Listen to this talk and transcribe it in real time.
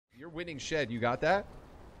winning shed. You got that?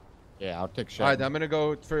 Yeah, I'll take shed. All right, I'm gonna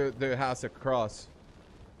go for the house across,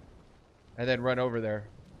 and then run over there.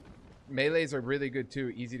 Melees are really good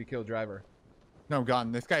too. Easy to kill driver. No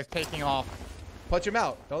gun. This guy's taking off. Punch him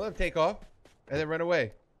out. Don't let him take off, and then run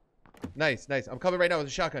away. Nice, nice. I'm coming right now with a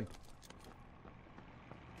shotgun.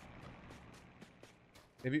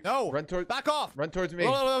 Maybe No. run towards. Back off. Run towards me.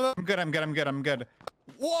 I'm good. I'm good. I'm good. I'm good.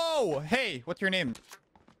 Whoa. Hey, what's your name?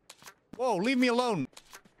 Whoa, leave me alone.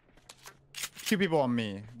 2 people on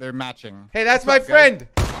me. They're matching. Hey, that's What's my up, friend.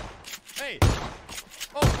 Hey.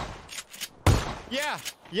 Oh. Yeah.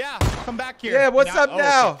 Yeah. Come back here. Yeah, what's up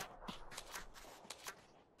now? Okay.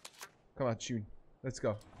 Come on, Chun. Let's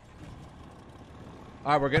go.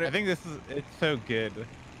 All right, we're gonna. I think this is. It's so good.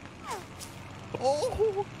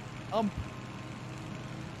 Oh.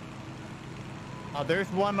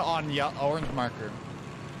 There's one on orange marker.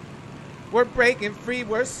 We're breaking free.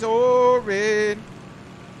 We're soaring.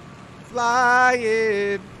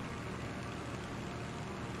 Flying.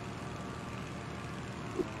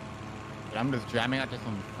 I'm just jamming out to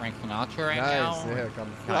some Frank Sinatra right Nice. now. Yeah,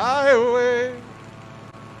 come fly away.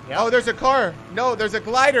 Yep. Oh, there's a car. No, there's a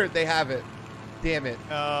glider. They have it. Damn it.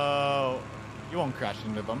 Oh, you won't crash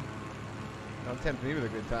into them. Don't tempt me with a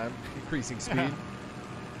good time. Increasing speed.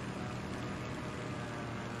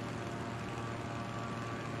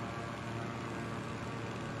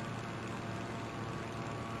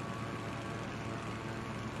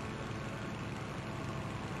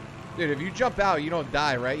 Dude, if you jump out, you don't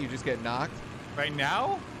die, right? You just get knocked? Right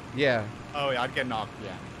now? Yeah. Oh, yeah, I'd get knocked,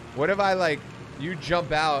 yeah. What if I, like, you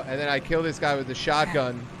jump out, and then I kill this guy with the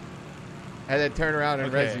shotgun, and then turn around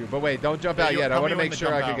and res you? But wait, don't jump out yet. I want to make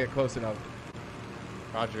sure I can get close enough.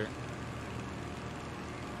 Roger.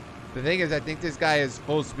 The thing is, I think this guy is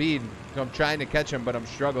full speed, so I'm trying to catch him, but I'm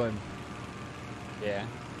struggling. Yeah.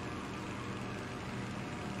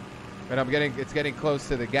 But it's getting close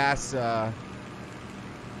to the gas,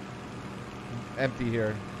 empty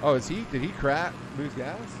here. Oh, did he lose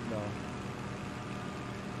gas? No.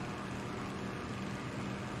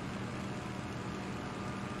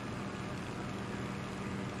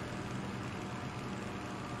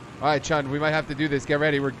 All right, Chun, we might have to do this. Get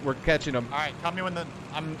ready. We're catching him. All right, tell me when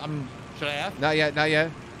should I ask? Not yet, not yet.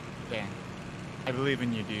 Okay. I believe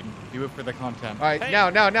in you, dude. Do it for the content. All right, hey.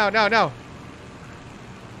 now.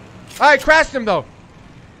 I crashed him, though.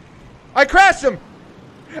 I crashed him.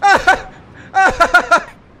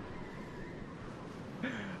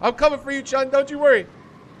 I'm coming for you, Chun. Don't you worry.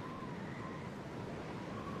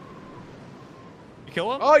 You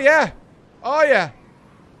kill him? Oh, yeah. Oh, yeah.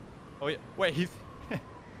 Oh, yeah. Wait,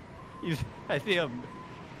 I see him.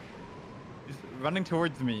 He's running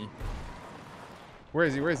towards me. Where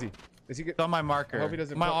is he? Where is he? Is he It's on my marker. I hope he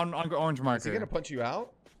doesn't. On orange marker. Is he gonna punch you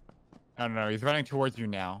out? I don't know. He's running towards you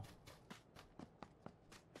now.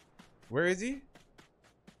 Where is he?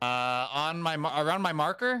 Around my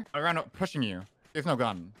marker. Pushing you. There's no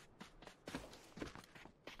gun.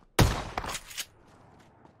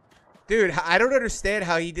 Dude, I don't understand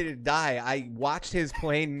how he didn't die. I watched his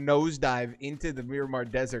plane nosedive into the Miramar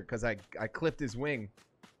Desert because I clipped his wing.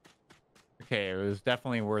 Okay, it was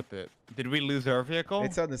definitely worth it. Did we lose our vehicle?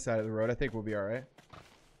 It's on the side of the road. I think we'll be all right.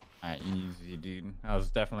 Alright, easy, dude. That was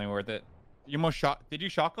definitely worth it. You almost shot. Did you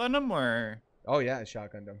shotgun him or? Oh yeah, I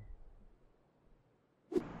shotgunned him.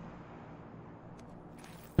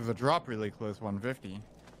 There's a drop really close, 150.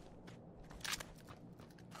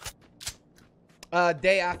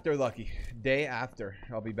 Day after, Lucky. Day after.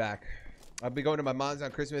 I'll be back. I'll be going to my mom's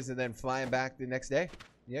on Christmas and then flying back the next day.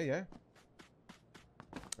 Yeah, yeah.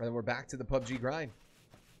 And then we're back to the PUBG grind.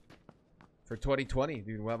 For 2020,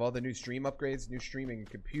 dude. We'll have all the new stream upgrades, new streaming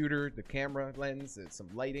computer, the camera lens, and some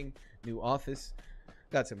lighting, new office.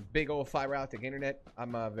 Got some big old fiber optic internet.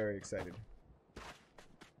 I'm very excited.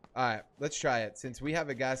 Alright, let's try it. Since we have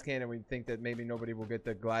a gas can and we think that maybe nobody will get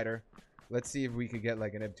the glider, let's see if we could get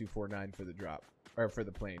like an M249 for the drop. Or for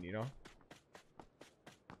the plane, you know?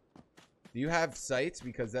 Do you have sights?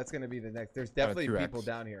 Because that's going to be the next. There's definitely people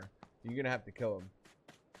down here. You're going to have to kill them.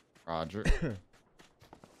 Roger. I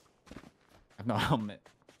have no helmet.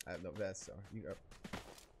 I have no vest, so you go.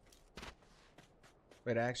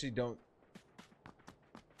 Wait, I actually don't.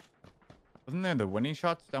 Wasn't there the winning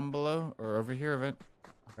shots down below or over here of it?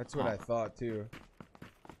 That's what I thought too.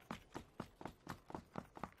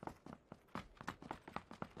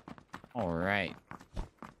 All right.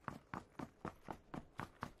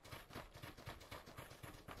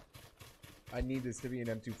 I need this to be an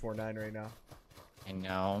M249 right now. I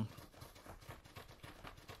know.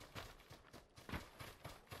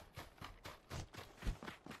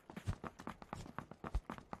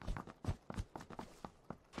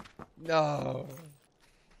 No.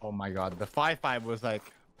 Oh my god, the 5.5 was like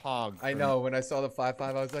pog. I know. When I saw the 5.5,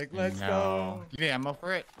 I was like, let's go. You need ammo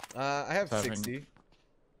for it? I have 7. 60.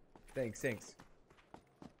 Thanks.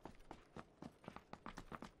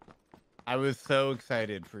 I was so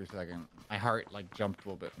excited for a second. My heart like jumped a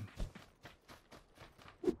little bit.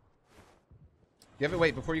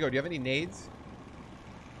 Wait, before you go, do you have any nades?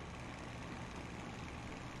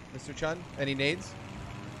 Mr. Chun, any nades?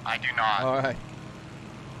 I do not. All right.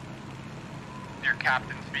 Dear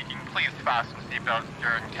Captain speaking, please fasten seatbelts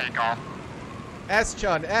during takeoff. S,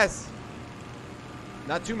 Chun, S.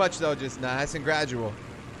 Not too much, though, just nice and gradual.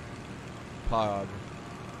 Pog.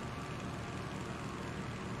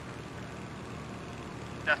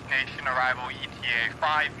 Destination arrival ETA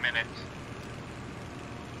 5 minutes.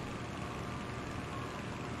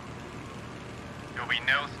 There'll be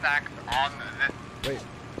no snacks on this. Wait.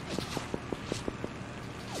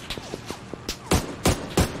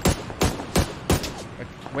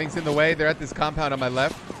 Wings in the way. They're at this compound on my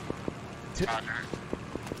left. Roger.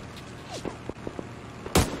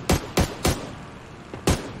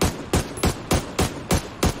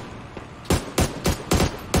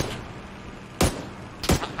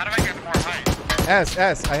 How do I get more height? S.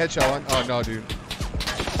 I headshot one. Oh, no, dude.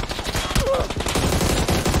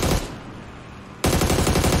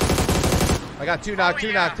 I got two knock.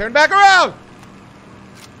 Turn back around!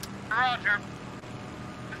 Roger.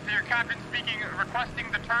 This is your captain speaking, requesting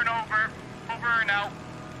the turnover. Over and out.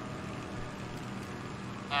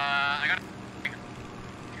 I got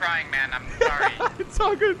trying, man. I'm sorry. It's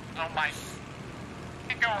all good. Oh my.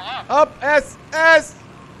 Can't go up. Up, S.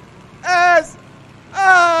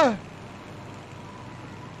 Ah!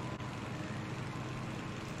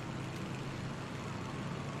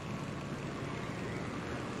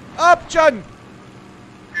 Up, Chun!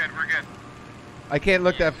 Good, we're good. I can't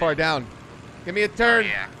look that far down. Give me a turn. Oh,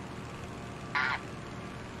 yeah.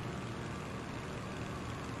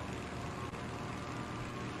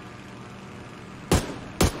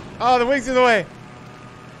 Oh, the wing's in the way.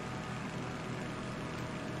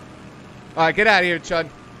 All right, get out of here, Chun.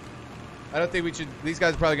 I don't think we should. These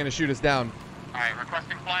guys are probably going to shoot us down. Alright,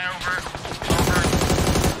 requesting flyover. Over.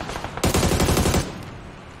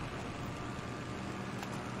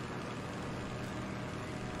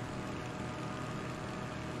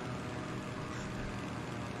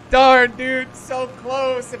 Darn, dude. So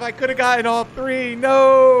close. If I could have gotten all three.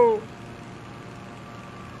 No.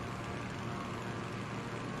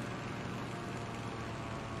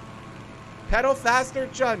 Pedal faster,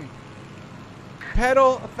 Chun.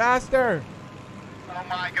 Pedal faster. Oh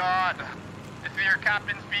my god. This is your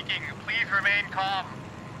captain speaking. Please remain calm.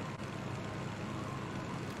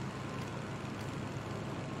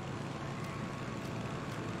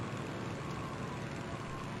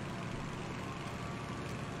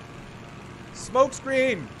 Smoke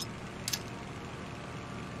screen.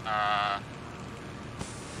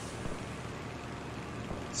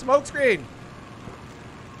 Smoke screen.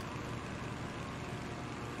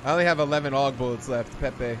 I only have 11 AUG bullets left,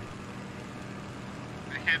 Pepe.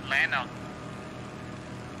 We should land out.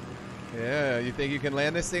 Yeah, you think you can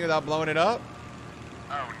land this thing without blowing it up?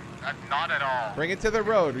 Oh, not at all. Bring it to the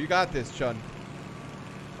road. You got this, Chun.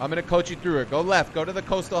 I'm going to coach you through it. Go left. Go to the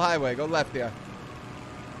coastal highway. Go left there.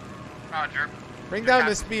 Roger. Bring down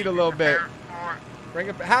the speed a little bit. Bring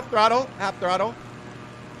it half throttle. Half throttle.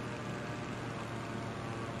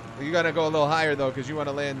 You got to go a little higher, though, because you want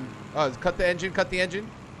to land. Oh, cut the engine. Cut the engine.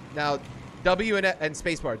 Now, W and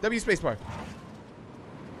spacebar. W spacebar.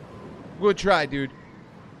 Good try, dude.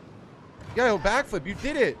 Yo, backflip. You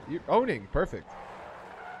did it. You're owning. Perfect.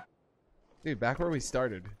 Dude, back where we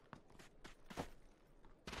started.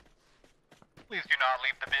 Please do not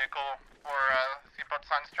leave the vehicle or seatbelt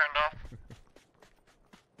signs turned off.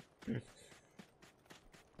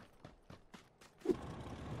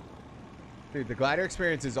 Dude, the glider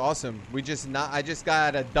experience is awesome. I just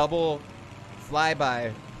got a double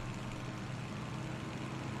flyby.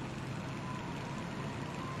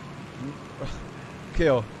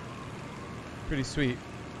 Kill. Pretty sweet.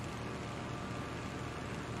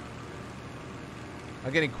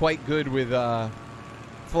 I'm getting quite good with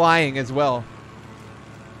flying as well.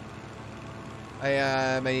 I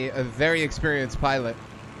am a very experienced pilot.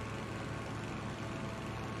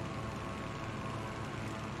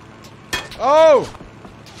 Oh!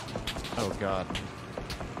 Oh god.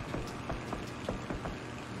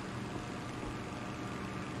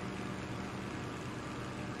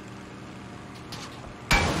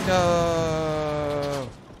 No.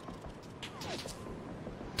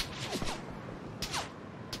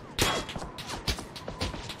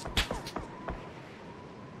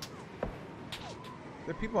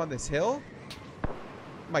 There are people people on this hill? Oh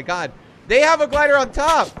my god. They have a glider on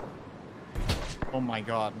top! Oh my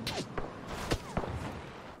god.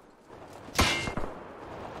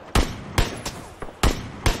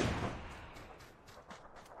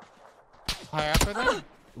 High up in there?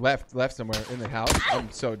 Left somewhere in the house. I'm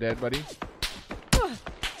so dead, buddy.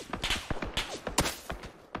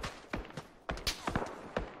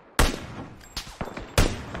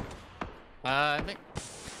 I think.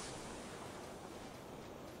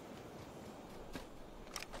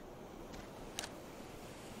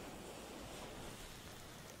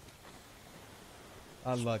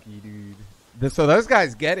 Unlucky, dude. So those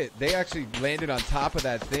guys get it. They actually landed on top of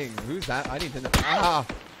that thing. Who's that? I need to know. Ah!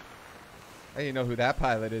 I didn't know who that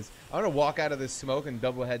pilot is. I'm going to walk out of this smoke and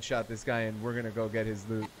double headshot this guy, and we're going to go get his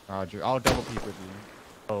loot. Roger. I'll double peek with you.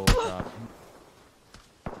 Oh, God.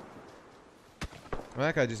 Well,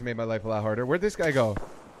 that guy just made my life a lot harder. Where'd this guy go?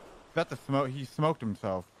 Got the smoke. He smoked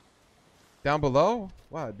himself. Down below?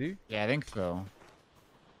 Wow, dude. Yeah, I think so.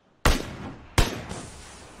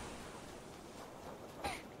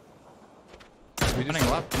 Running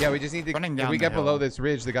left. Yeah, we just need to. Running If down we the get hill. below this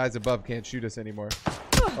ridge, the guys above can't shoot us anymore.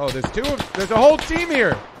 Oh, there's a whole team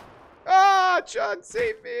here. Ah, Chun,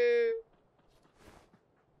 save me.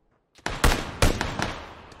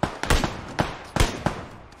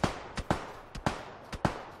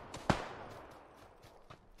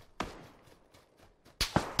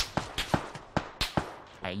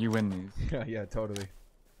 Alright, you win these. Yeah, yeah, totally.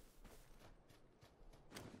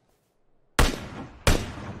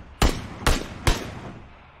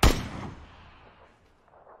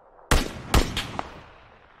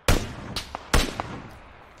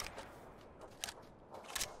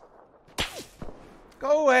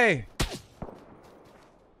 Go away.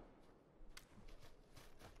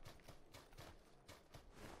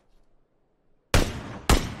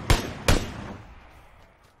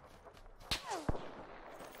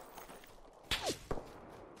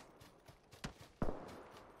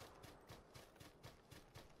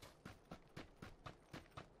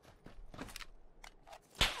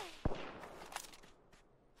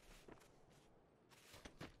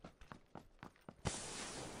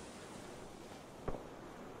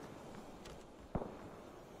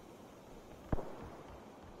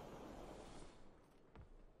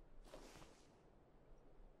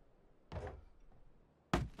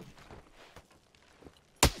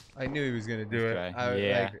 I knew he was gonna do it.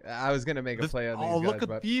 I was gonna make a play on these guys. Oh, look at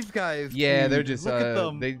but these guys. yeah, dude. they're just look at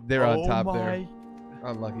them. they're on top my. there.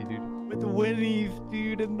 Unlucky, dude. With the Winnies,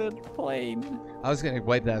 dude, in the plane. I was gonna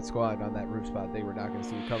wipe that squad on that roof spot. They were not gonna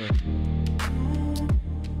see it coming.